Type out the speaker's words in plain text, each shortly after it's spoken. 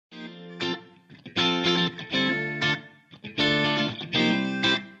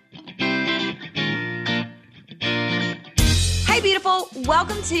Hey, beautiful.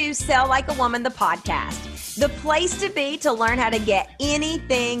 Welcome to Sell Like a Woman, the podcast. The place to be to learn how to get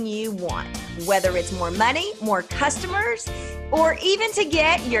anything you want, whether it's more money, more customers, or even to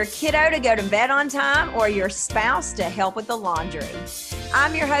get your kiddo to go to bed on time or your spouse to help with the laundry.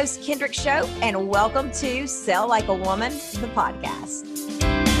 I'm your host, Kendrick Shope, and welcome to Sell Like a Woman, the podcast.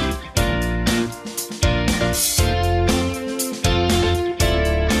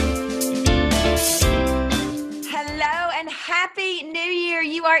 Happy New Year.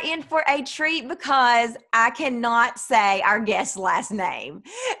 You are in for a treat because I cannot say our guest's last name.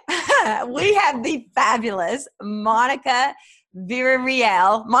 We have the fabulous Monica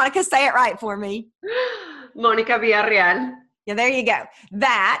Villarreal. Monica, say it right for me. Monica Villarreal. Yeah, there you go.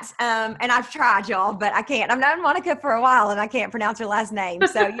 That, and I've tried, y'all, but I can't. I've known Monica for a while, and I can't pronounce her last name.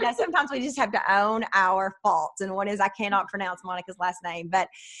 So, sometimes we just have to own our faults. And one is I cannot pronounce Monica's last name. But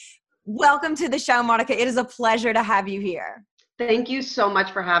welcome to the show, Monica. It is a pleasure to have you here. Thank you so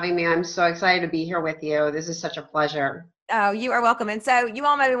much for having me. I'm so excited to be here with you. This is such a pleasure. Oh, you are welcome. And so you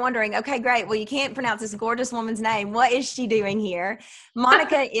all may be wondering, okay, great. Well, you can't pronounce this gorgeous woman's name. What is she doing here?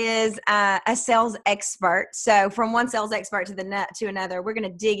 Monica is a sales expert. So from one sales expert to another, we're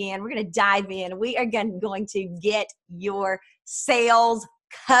going to dig in. We're going to dive in. We are going to get your sales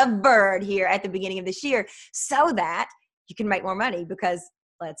covered here at the beginning of this year so that you can make more money because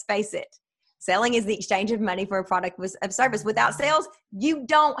let's face it, selling is the exchange of money for a product of service. Without sales, you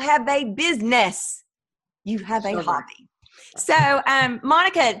don't have a business. You have a hobby. So,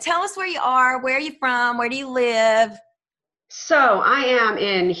 Monica, tell us where you are. Where are you from? Where do you live? So I am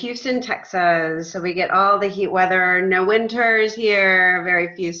in Houston, Texas. So we get all the heat weather, no winters here,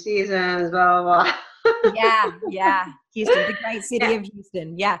 very few seasons, blah, blah, blah. Yeah. Houston, the great city of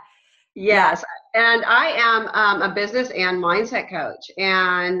Houston. Yeah. Yes. And I am a business and mindset coach.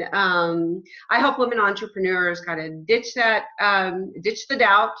 And I help women entrepreneurs kind of ditch the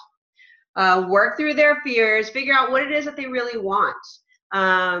doubt, work through their fears, figure out what it is that they really want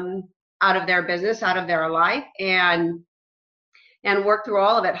out of their business, out of their life, and work through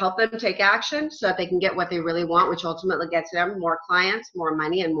all of it, help them take action so that they can get what they really want, which ultimately gets them more clients, more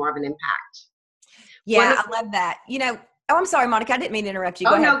money, and more of an impact. Yeah, I love that. Oh, I'm sorry, Monica. I didn't mean to interrupt you.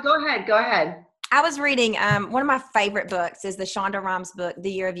 No, go ahead. I was reading, one of my favorite books is the Shonda Rhimes book,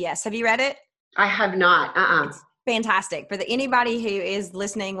 The Year of Yes. Have you read it? I have not. It's fantastic. For anybody who is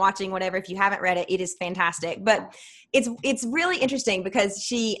listening, watching, whatever, if you haven't read it, it is fantastic. But it's really interesting because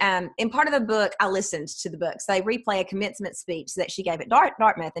she, in part of the book, I listened to the book. So they replay a commencement speech that she gave at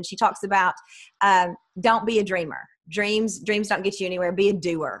Dartmouth, and she talks about don't be a dreamer. Dreams don't get you anywhere. Be a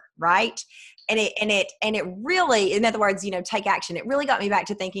doer, right? And it really, in other words, take action. It really got me back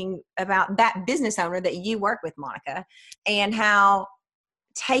to thinking about that business owner that you work with, Monica, and how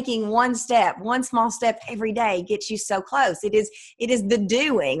taking one small step every day gets you so close. It is the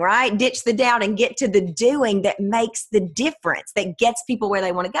doing, right? Ditch the doubt and get to the doing that makes the difference, that gets people where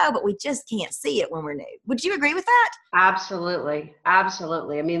they want to go, but we just can't see it when we're new. Would you agree with that? Absolutely.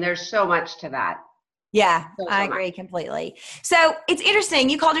 I mean, there's so much to that. Yeah, I agree completely. So it's interesting.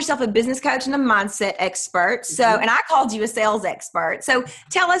 You called yourself a business coach and a mindset expert. So, and I called you a sales expert. So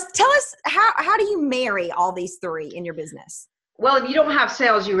tell us how do you marry all these three in your business? Well, if you don't have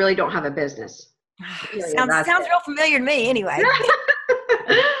sales, you really don't have a business. Sounds real familiar to me anyway.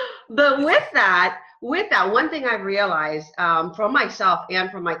 But with that, one thing I've realized from myself and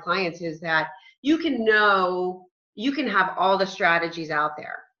from my clients is that you can have all the strategies out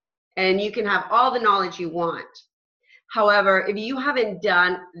there. And you can have all the knowledge you want. However, if you haven't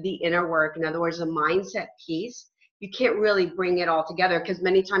done the inner work, in other words, the mindset piece, you can't really bring it all together because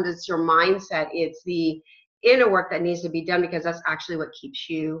many times it's your mindset, it's the inner work that needs to be done because that's actually what keeps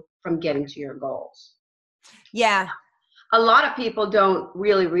you from getting to your goals. Yeah. A lot of people don't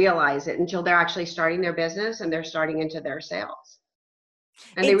really realize it until they're actually starting their business and they're starting into their sales.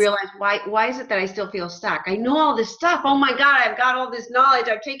 And they realize, why is it that I still feel stuck? I know all this stuff. Oh my God, I've got all this knowledge.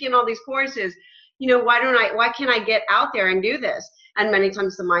 I've taken all these courses. Why can't I get out there and do this? And many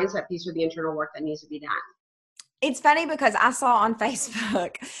times the mindset piece or the internal work that needs to be done. It's funny because I saw on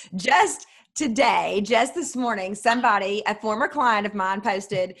Facebook just this morning, a former client of mine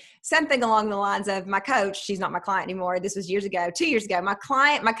posted something along the lines of, my coach, she's not my client anymore. This was 2 years ago.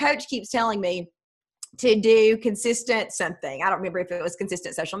 My coach keeps telling me to do consistent something. I don't remember if it was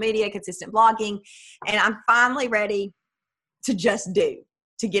consistent social media, consistent blogging. And I'm finally ready to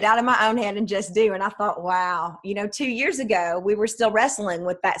get out of my own head and just do. And I thought, wow, 2 years ago, we were still wrestling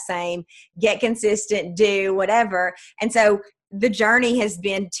with that same get consistent, do whatever. And so the journey has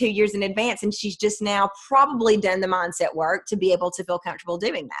been 2 years in advance, and she's just now probably done the mindset work to be able to feel comfortable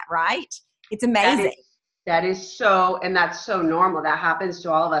doing that, right? It's amazing. That is so, and that's so normal. That happens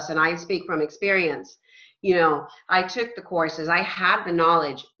to all of us. And I speak from experience. You know, I took the courses, I had the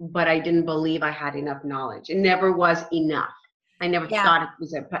knowledge, but I didn't believe I had enough knowledge. It never was enough. I never Yeah. thought it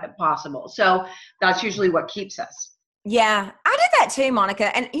was possible. So that's usually what keeps us. Yeah, I did that too,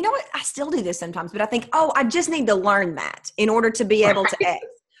 Monica. And you know what? I still do this sometimes, but I think, oh, I just need to learn that in order to be able to X.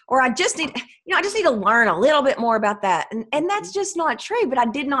 Or I just need, I just need to learn a little bit more about that. And that's just not true. But I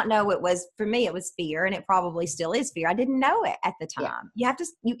did not know it was, for me, it was fear, and it probably still is fear. I didn't know it at the time. Yeah. You have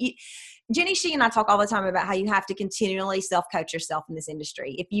to, Jenny, she and I talk all the time about how you have to continually self-coach yourself in this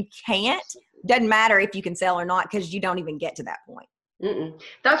industry. If you can't, doesn't matter if you can sell or not, because you don't even get to that point. Mm-mm.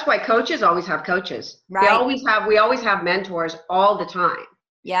 That's why coaches always have coaches. Right. We always have mentors all the time.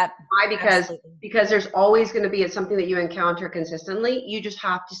 Yep. Why? Because there's always going to be something that you encounter consistently. You just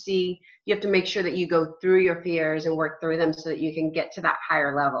have to you have to make sure that you go through your fears and work through them so that you can get to that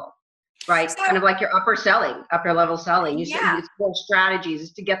higher level, right? So, kind of like your upper level selling. You say it's more strategies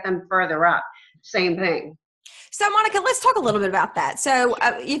is to get them further up. Same thing. So Monica, let's talk a little bit about that. So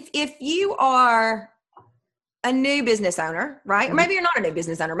if you are a new business owner, right? Or maybe you're not a new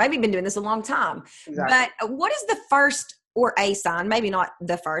business owner. Maybe you've been doing this a long time. Exactly. But what is the first or a sign, maybe not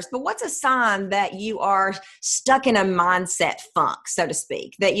the first, but what's a sign that you are stuck in a mindset funk, so to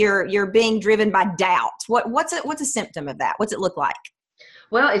speak, that you're being driven by doubt? What's a symptom of that? What's it look like?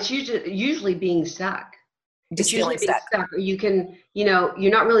 Well, it's usually being stuck. Just feeling stuck. You can, you're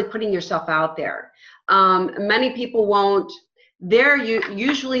not really putting yourself out there. Many people won't.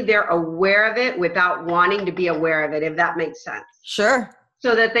 Usually they're aware of it without wanting to be aware of it, if that makes sense. Sure.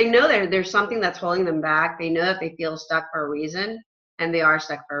 So that they know there's something that's holding them back. They know that they feel stuck for a reason, and they are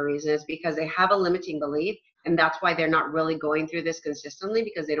stuck for a reason. It's because they have a limiting belief, and that's why they're not really going through this consistently,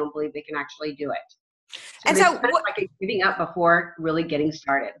 because they don't believe they can actually do it. And so like giving up before really getting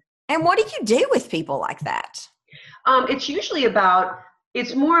started. And what do you do with people like that?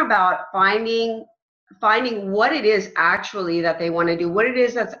 It's more about finding what it is actually that they want to do, what it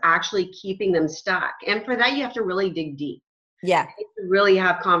is that's actually keeping them stuck. And for that, you have to really dig deep. Yeah. You have to really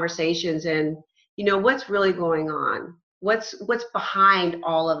have conversations and, what's really going on? What's behind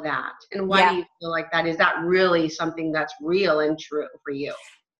all of that? And why do you feel like that? Is that really something that's real and true for you?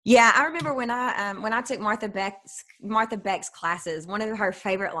 Yeah, I remember when I took Martha Beck's classes, one of her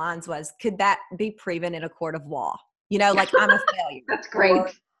favorite lines was, "Could that be proven in a court of law?" Like, I'm a failure. That's great.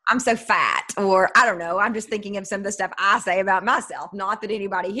 Or, I'm so fat, or I don't know. I'm just thinking of some of the stuff I say about myself. Not that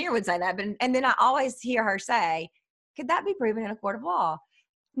anybody here would say that, but and then I always hear her say, "Could that be proven in a court of law?"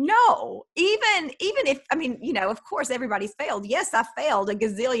 No, even if, of course everybody's failed. Yes, I failed a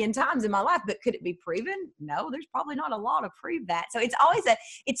gazillion times in my life, but could it be proven? No, there's probably not a law to prove that. So it's always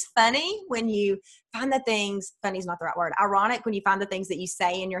it's funny when you find the things, funny is not the right word, ironic when you find the things that you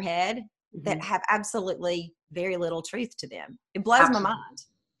say in your head that have absolutely very little truth to them. It blows my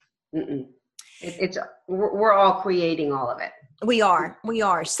mind. We're all creating all of it. We are.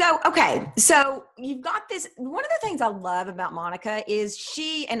 So, okay. So you've got this. One of the things I love about Monica is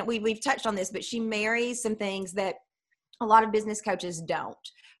she, and we've touched on this, but she marries some things that a lot of business coaches don't.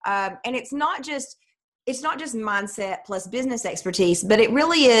 And it's not just mindset plus business expertise, but it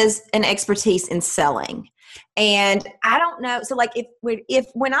really is an expertise in selling. And I don't know. So like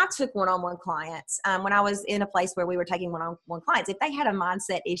when I took one-on-one clients, when I was in a place where we were taking one-on-one clients, if they had a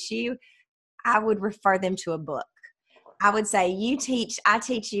mindset issue, I would refer them to a book. I would say, I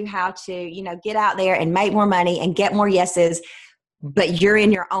teach you how to, get out there and make more money and get more yeses, but you're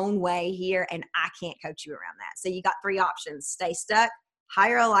in your own way here and I can't coach you around that. So you got 3 options: stay stuck,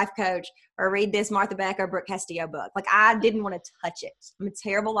 hire a life coach, or read this Martha Beck or Brooke Castillo book. Like, I didn't want to touch it. I'm a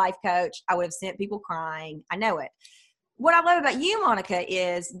terrible life coach. I would have sent people crying. I know it. What I love about you, Monica,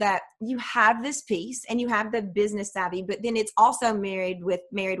 is that you have this piece and you have the business savvy, but then it's also married with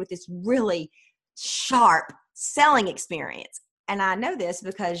this really sharp selling experience. And I know this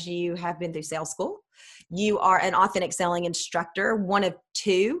because you have been through sales school. You are an authentic selling instructor, one of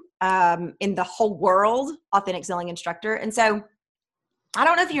 2 in the whole world, authentic selling instructor. And so I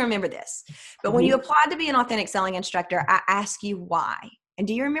don't know if you remember this, but when you applied to be an authentic selling instructor, I asked you why. And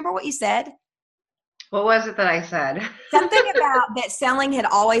do you remember what you said? What was it that I said? Something about that selling had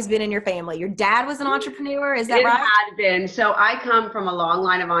always been in your family. Your dad was an entrepreneur. Is that right? It had been. So I come from a long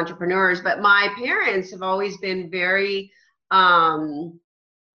line of entrepreneurs, but my parents have always been very,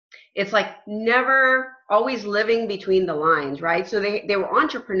 it's like never always living between the lines, right? So they were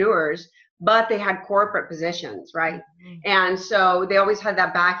entrepreneurs, but they had corporate positions, right? Mm-hmm. And so they always had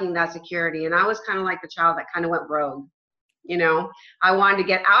that backing, that security. And I was kind of like the child that kind of went rogue. I wanted to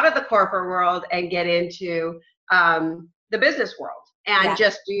get out of the corporate world and get into the business world and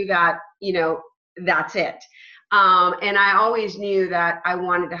just do that, that's it. And I always knew that I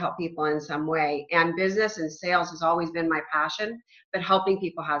wanted to help people in some way, and business and sales has always been my passion, but helping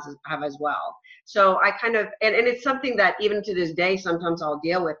people have as well. So I kind of, and it's something that even to this day, sometimes I'll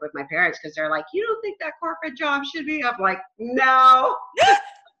deal with my parents, because they're like, you don't think that corporate job should be? I'm like, no.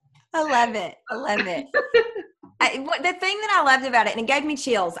 I love it. I love it. The thing that I loved about it, and it gave me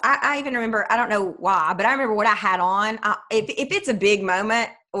chills. I even remember, I don't know why, but I remember what I had on. If it's a big moment,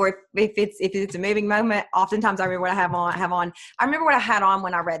 or if it's a moving moment, oftentimes I remember what I have on. I remember what I had on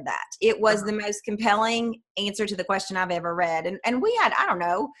when I read that. It was the most compelling answer to the question I've ever read. And we had, I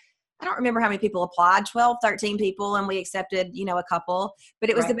don't remember how many people applied, 12, 13 people, and we accepted, a couple, but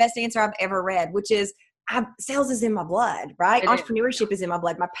it was the best answer I've ever read, which is, sales is in my blood, right? Entrepreneurship is in my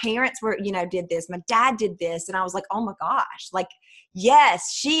blood. My parents were, did this. My dad did this. And I was like, oh my gosh, like,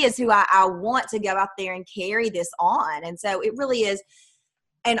 yes, she is who I want to go out there and carry this on. And so it really is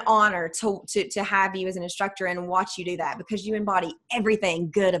an honor to have you as an instructor and watch you do that, because you embody everything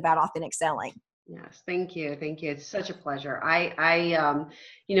good about authentic selling. Yes. Thank you. Thank you. It's such a pleasure.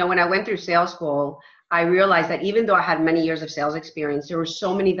 When I went through sales school, I realized that even though I had many years of sales experience, there were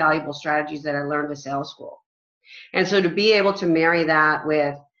so many valuable strategies that I learned with sales school. And so to be able to marry that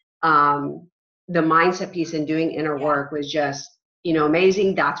with the mindset piece and doing inner work was just,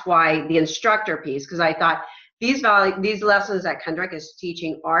 amazing. That's why the instructor piece, because I thought these lessons that Kendrick is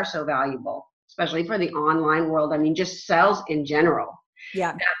teaching are so valuable, especially for the online world. I mean, just sales in general.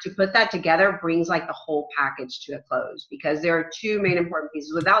 Yeah. That to put that together brings like the whole package to a close, because there are two main important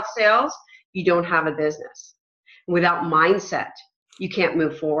pieces. Without sales, you don't have a business. Without mindset, you can't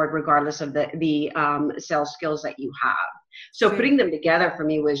move forward regardless of the sales skills that you have. So putting them together for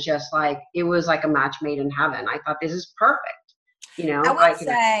me was just like, it was like a match made in heaven. I thought, this is perfect. I would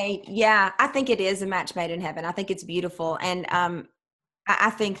say, yeah, I think it is a match made in heaven. I think it's beautiful. And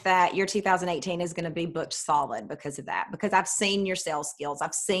I think that your 2018 is going to be booked solid because of that, because I've seen your sales skills.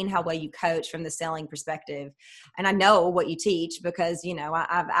 I've seen how well you coach from the selling perspective. And I know what you teach because,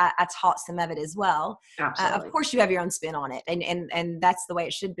 I taught some of it as well. Absolutely. Of course you have your own spin on it, and that's the way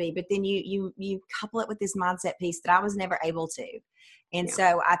it should be. But then you couple it with this mindset piece that I was never able to. And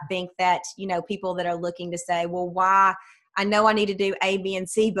so I think that, people that are looking to say, well, why, I know I need to do A, B, and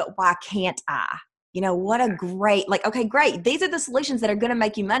C, but why can't I? What a great, okay, great. These are the solutions that are going to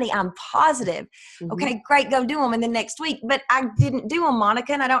make you money. I'm positive. Mm-hmm. Okay, great. Go do them. And then next week, but I didn't do them,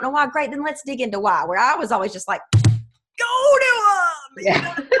 Monica, and I don't know why. Great. Then let's dig into why, where I was always just like, go do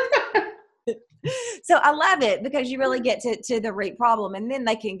them. Yeah. So I love it, because you really get to the root problem, and then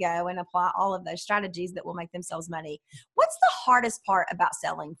they can go and apply all of those strategies that will make themselves money. What's the hardest part about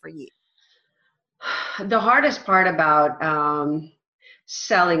selling for you? The hardest part about,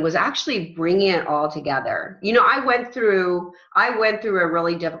 selling was actually bringing it all together. I went through a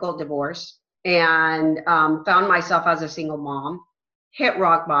really difficult divorce, and found myself as a single mom, hit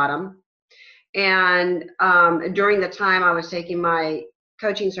rock bottom. And during the time I was taking my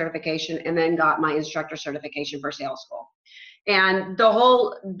coaching certification, and then got my instructor certification for sales school. And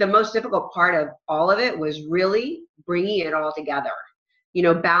the most difficult part of all of it was really bringing it all together,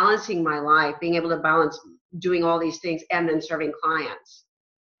 balancing my life, being able to balance doing all these things and then serving clients.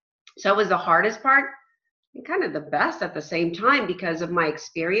 So it was the hardest part and kind of the best at the same time, because of my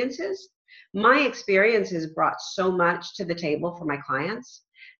experiences. My experiences brought so much to the table for my clients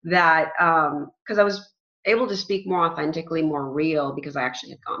that, because I was able to speak more authentically, more real, because I actually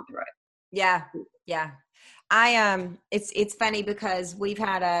had gone through it. Yeah. Yeah. It's funny because we've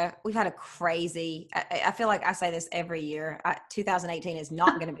had a crazy, I feel like I say this every year. 2018 is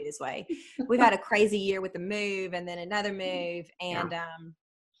not going to be this way. We've had a crazy year with the move, and then another move. And,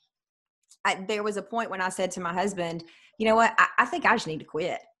 there was a point when I said to my husband, you know what? I think I just need to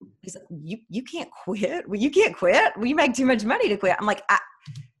quit. He's like, you can't quit. Well, you can't quit. Well, you make too much money to quit. I'm like,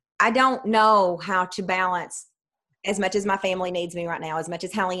 I don't know how to balance as much as my family needs me right now, as much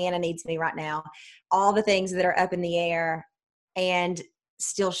as Hallianna needs me right now, all the things that are up in the air, and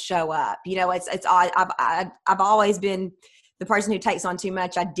still show up. I've always been the person who takes on too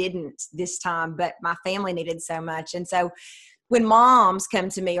much. I didn't this time, but my family needed so much. And so when moms come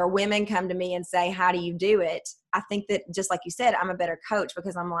to me or women come to me and say, how do you do it? I think that, just like you said, I'm a better coach,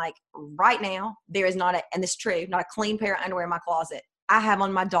 because I'm like, right now, there is not and this is true, not a clean pair of underwear in my closet. I have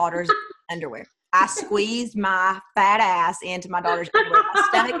on my daughter's underwear. I squeezed my fat ass into my daughter's underwear. My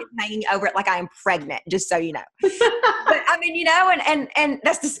stomach is hanging over it like I am pregnant, just so you know. But I mean, and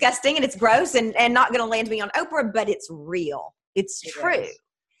that's disgusting, and it's gross, and not going to land me on Oprah, but it's real. It's true.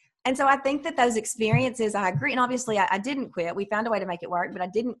 And so I think that those experiences, I agree. And obviously I didn't quit. We found a way to make it work, but I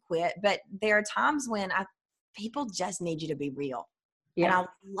didn't quit. But there are times when people just need you to be real. Yeah. And I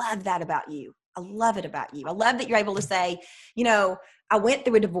love that about you. I love it about you. I love that you're able to say, you know, I went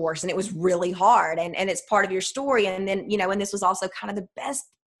through a divorce and it was really hard, and it's part of your story. And then, you know, and this was also kind of the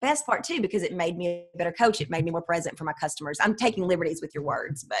best part too, because it made me a better coach. It made me more present for my customers. I'm taking liberties with your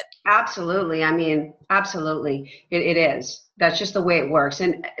words, but. Absolutely. I mean, absolutely. It is. That's just the way it works.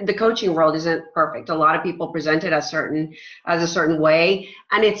 And the coaching world isn't perfect. A lot of people present it as a certain way,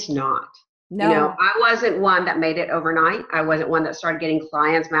 and it's not. No. You know, I wasn't one that made it overnight. I wasn't one that started getting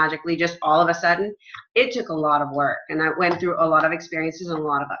clients magically just all of a sudden. It took a lot of work, and I went through a lot of experiences and a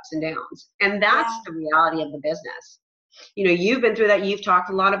lot of ups and downs. And that's the reality of the business. You know, you've been through that. You've talked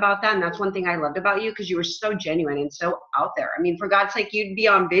a lot about that. And that's one thing I loved about you, because you were so genuine and so out there. I mean, for God's sake, you'd be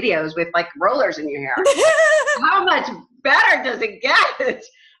on videos with like rollers in your hair. How much better does it get?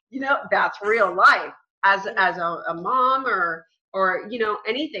 You know, that's real life. As a mom or, you know,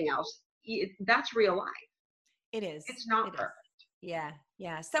 anything else, that's real life. It is. It's not perfect. Yeah.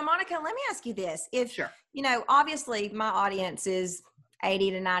 Yeah. So Monica, let me ask you this. If, Sure. you know, obviously my audience is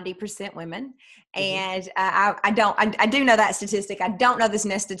 80 to 90% women. And I do know that statistic. I don't know this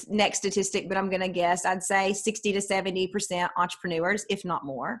next statistic, but I'm going to guess. I'd say 60 to 70% entrepreneurs, if not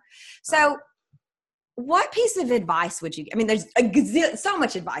more. So what piece of advice would you, I mean, there's so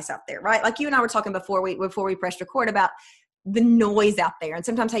much advice out there, right? Like you and I were talking before we pressed record about the noise out there. And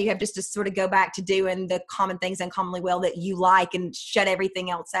sometimes how you have just to sort of go back to doing the common things uncommonly well that you like and shut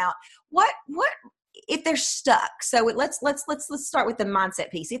everything else out. What, if they're stuck? So let's start with the mindset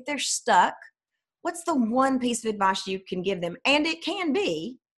piece. If they're stuck, what's the one piece of advice you can give them? And it can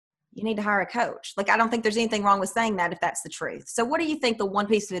be, you need to hire a coach. Like, I don't think there's anything wrong with saying that if that's the truth. So what do you think the one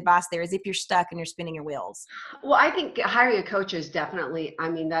piece of advice there is if you're stuck and you're spinning your wheels? Well, I think hiring a coach is definitely, I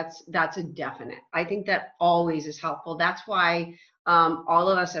mean, that's a definite. I think that always is helpful. That's why all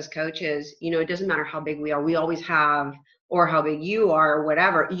of us as coaches, you know, it doesn't matter how big we are, we always have, or how big you are or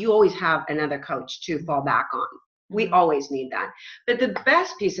whatever, you always have another coach to fall back on. We always need that. But the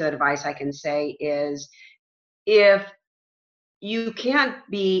best piece of advice I can say is, if you can't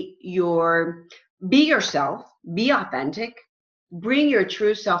be yourself, be authentic, bring your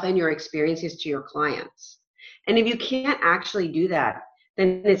true self and your experiences to your clients. And if you can't actually do that,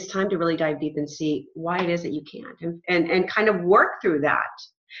 then it's time to really dive deep and see why it is that you can't, and kind of work through that,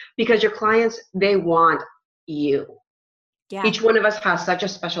 because your clients, they want you. Yeah. Each one of us has such a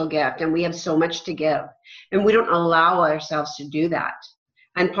special gift, and we have so much to give, and we don't allow ourselves to do that.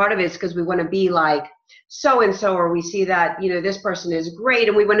 And part of it is because we want to be like so-and-so, or we see that, you know, this person is great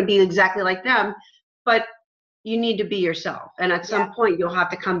and we want to be exactly like them, but you need to be yourself. And at some point you'll have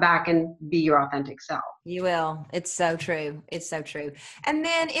to come back and be your authentic self. You will. It's so true. It's so true. And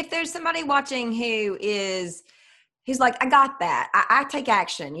then if there's somebody watching who's like, I got that. I take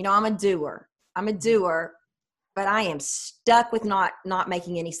action. You know, I'm a doer, but I am stuck with not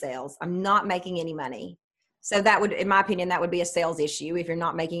making any sales. I'm not making any money. So that would, in my opinion, that would be a sales issue if you're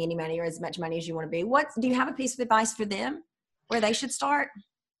not making any money or as much money as you want to be. Do you have a piece of advice for them where they should start?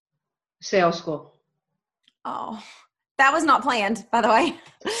 Sales school. Oh, that was not planned, by the way,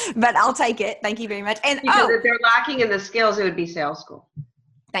 but I'll take it. Thank you very much. And because if they're lacking in the skills, it would be sales school.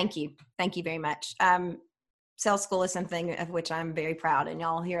 Thank you. Thank you very much. Sales school is something of which I'm very proud, and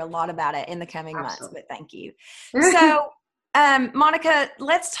y'all hear a lot about it in the coming months, but thank you. So, Monica,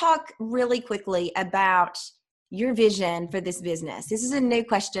 let's talk really quickly about your vision for this business. This is a new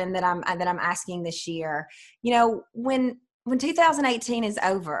question that I'm asking this year. You know, when 2018 is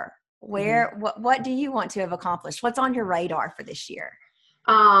over, what do you want to have accomplished? What's on your radar for this year?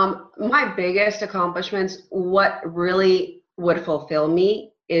 My biggest accomplishments, what really would fulfill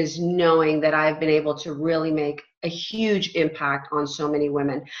me, is knowing that I've been able to really make a huge impact on so many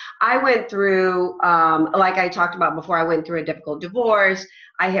women. I went through, like I talked about before, I went through a difficult divorce.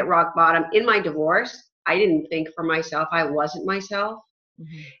 I hit rock bottom. In my divorce, I didn't think for myself. I wasn't myself.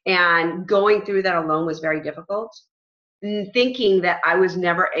 And going through that alone was very difficult. Thinking that I was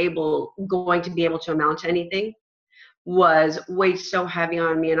never going to be able to amount to anything was weighed so heavy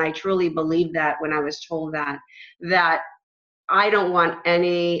on me. And I truly believed that when I was told that I don't want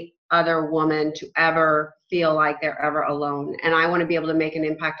any other woman to ever feel like they're ever alone. And I want to be able to make an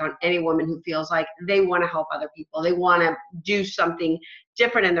impact on any woman who feels like they want to help other people. They want to do something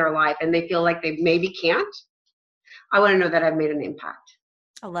different in their life and they feel like they maybe can't. I want to know that I've made an impact.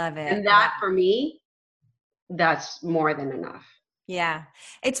 I love it. And that for me, that's more than enough. Yeah.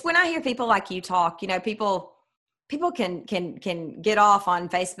 It's when I hear people like you talk, you know, people can get off on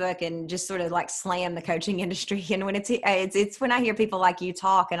Facebook and just sort of like slam the coaching industry. And when it's when I hear people like you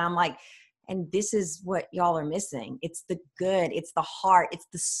talk and I'm like, And this is what y'all are missing. It's the good, it's the heart, it's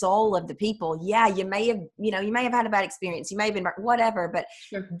the soul of the people. Yeah, you may have had a bad experience. You may have been whatever, but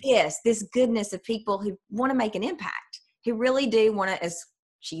Sure. this goodness of people who want to make an impact, who really do want to, as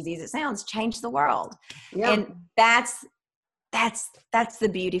cheesy as it sounds, change the world. Yeah. And that's the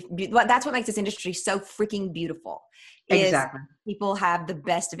beauty. That's what makes this industry so freaking beautiful. Exactly. People have the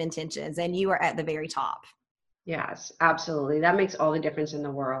best of intentions, and you are at the very top. Yes, absolutely. That makes all the difference in the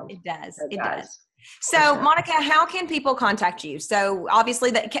world. It does. It does. does. So, sure. Monica, how can people contact you? So,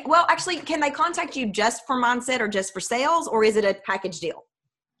 obviously, can they contact you just for mindset or just for sales, or is it a package deal?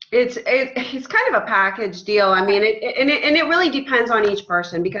 It's kind of a package deal. I mean, it really depends on each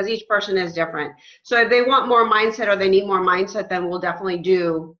person, because each person is different. So if they want more mindset or they need more mindset, then we'll definitely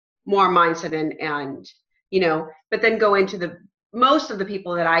do more mindset and but then go into most of the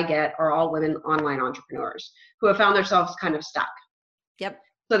people that I get are all women online entrepreneurs who have found themselves kind of stuck. Yep.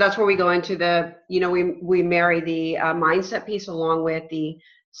 So that's where we go into we marry the mindset piece along with the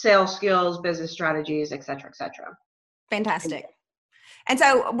sales skills, business strategies, et cetera, et cetera. Fantastic. And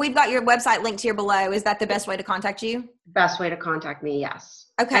so we've got your website linked here below. Is that the best way to contact you? Best way to contact me, yes.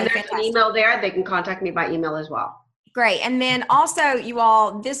 Okay, and there's fantastic. an email there. They can contact me by email as well. Great. And then also, you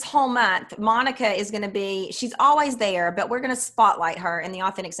all, this whole month, Monica is going to she's always there, but we're going to spotlight her in the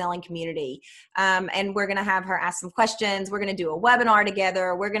authentic selling community. And we're going to have her ask some questions. We're going to do a webinar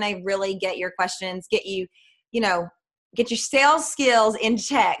together. We're going to really get your questions, get your sales skills in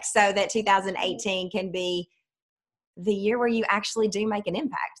check so that 2018 can be the year where you actually do make an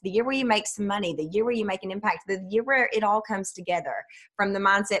impact, the year where you make some money, the year where you make an impact, the year where it all comes together, from the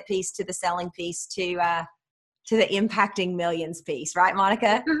mindset piece to the selling piece to the impacting millions piece, right,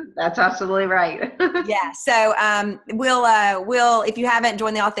 Monica? That's absolutely right. Yeah. So we'll if you haven't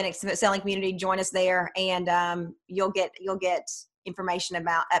joined the authentic selling community, join us there, and you'll get information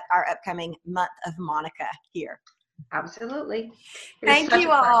about our upcoming month of Monica here. Absolutely. Thank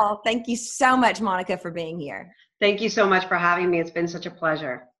you all. Thank you so much, Monica, for being here. Thank you so much for having me. It's been such a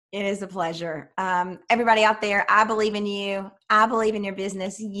pleasure. It is a pleasure. Everybody out there, I believe in you. I believe in your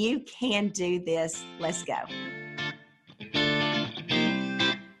business. You can do this. Let's go.